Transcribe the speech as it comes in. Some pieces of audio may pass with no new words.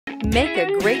Make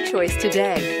a great choice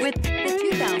today with the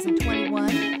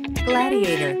 2021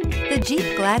 Gladiator. The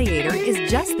Jeep Gladiator is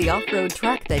just the off-road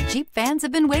truck that Jeep fans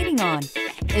have been waiting on.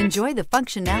 Enjoy the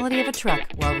functionality of a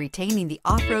truck while retaining the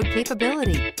off-road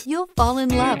capability. You'll fall in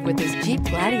love with this Jeep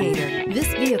Gladiator. This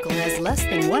vehicle has less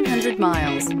than 100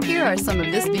 miles. Here are some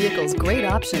of this vehicle's great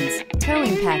options: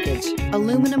 towing package,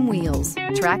 aluminum wheels,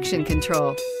 traction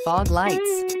control, fog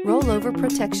lights, rollover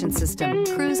protection system,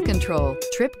 cruise control,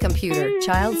 trip computer,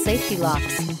 child safety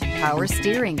locks, power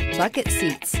steering, bucket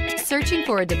seats. Searching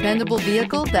for a dependable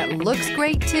vehicle that looks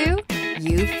great too?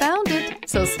 You found it,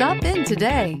 so stop in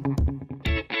today.